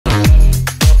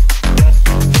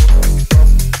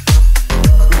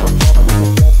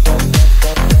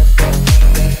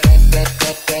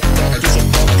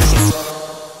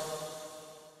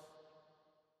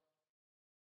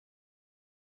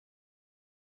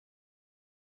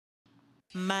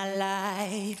My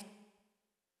life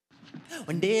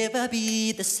will never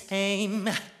be the same.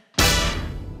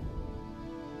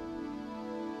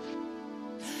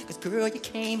 'Cause girl, you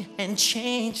came and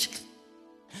changed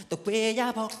the way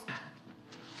I walk,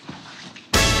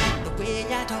 the way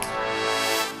I talk.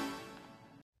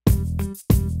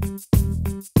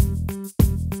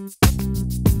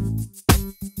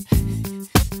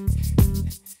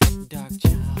 Dark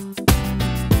child,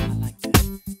 I like that.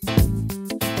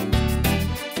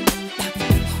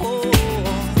 Oh.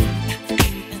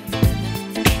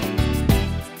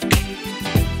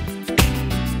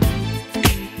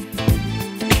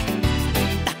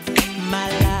 My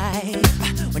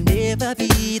life will never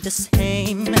be the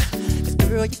same. 'Cause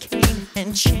girl, you came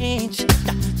and changed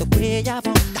the way I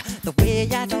walk, the way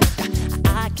I talk.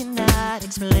 I cannot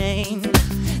explain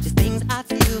the things I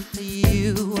feel for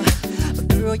you, but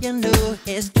girl, you know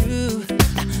it's true.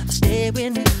 Stay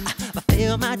with me, I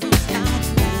feel my dreams come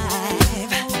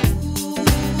alive.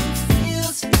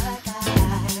 Feels like I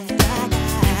found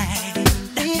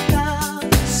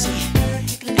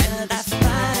and I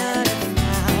found.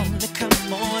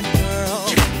 Come on, girl.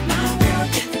 My world,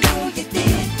 you know you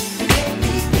did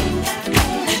everything I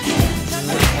wanna give.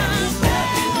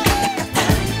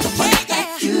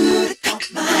 You to call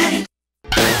mine.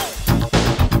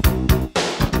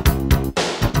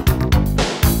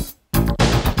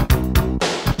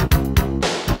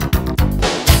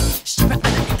 She ran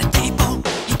under the table,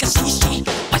 you can see she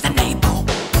was unable.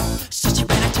 So she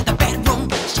ran into the bedroom,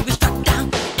 she was struck down,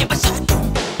 it was her doom.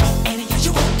 Annie, are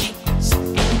you okay? So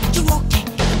Annie, are you okay?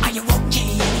 Are you okay,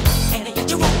 Annie? Annie, are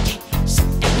you okay? So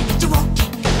Annie, are you okay?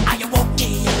 Are you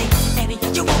okay, Annie? Annie,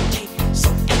 are you okay? So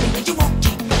Annie, are you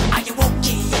okay? Are you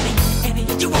okay, Annie? Annie,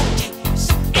 are you okay?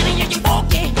 So Annie, are you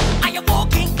okay? Are you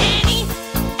okay, Annie?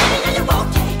 Annie, are you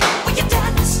okay? Will you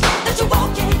tell us that you're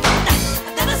okay?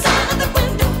 Then I saw out the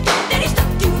window that he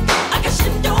struck you like a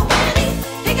shindo, Annie.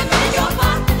 He got rid of your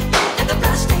heart and the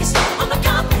blood stains on the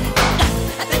carpet.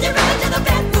 And then you ran into the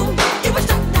bedroom, you were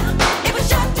struck down, it was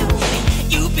your doom.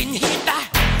 You've been hit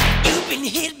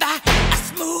by a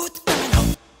smooth criminal.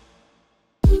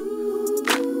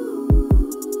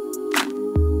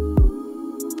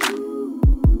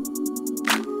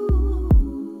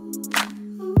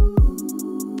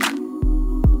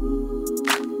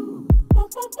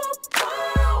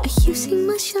 You seen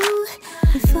my show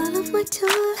and fall off my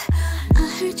tour. I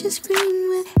heard you scream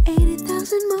with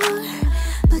 80,000 more.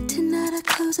 But tonight I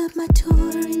close up my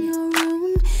tour in your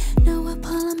room. No, I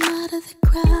pull 'em out of the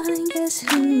crowd and guess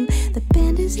who? The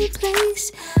band is in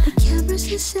place, the cameras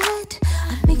are set.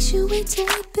 I make sure we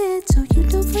tape it so you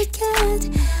don't forget.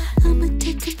 I'ma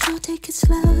take control, take it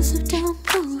slow, so don't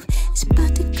move. It's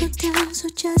about to go down, so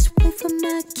just wait for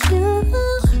my cue.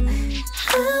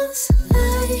 House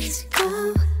lights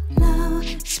go low,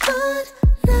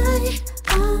 spotlight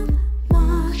on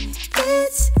more.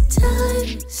 It's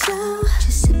time, so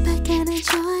just sit back and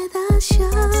enjoy the show.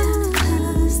 Time to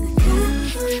close the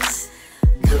curtains.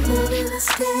 Come on in the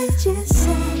stage and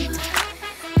sing.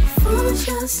 Before the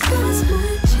show starts, my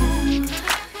check.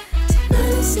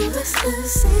 Tonight is so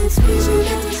exclusive, special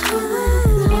as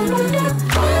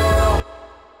well.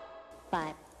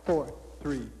 5, 4,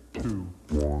 3, 2,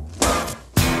 1.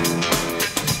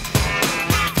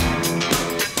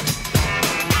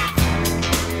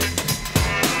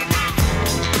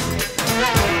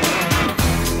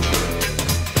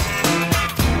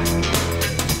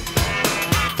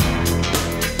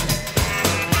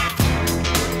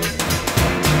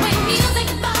 When music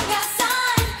by your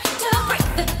side to break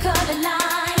the color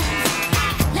lines,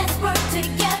 let's work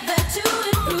together to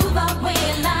improve our way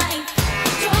of life.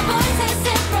 Join voices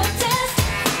and protest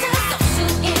to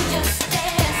social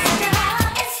injustice.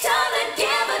 It's time to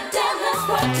give a damn. Let's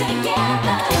work together.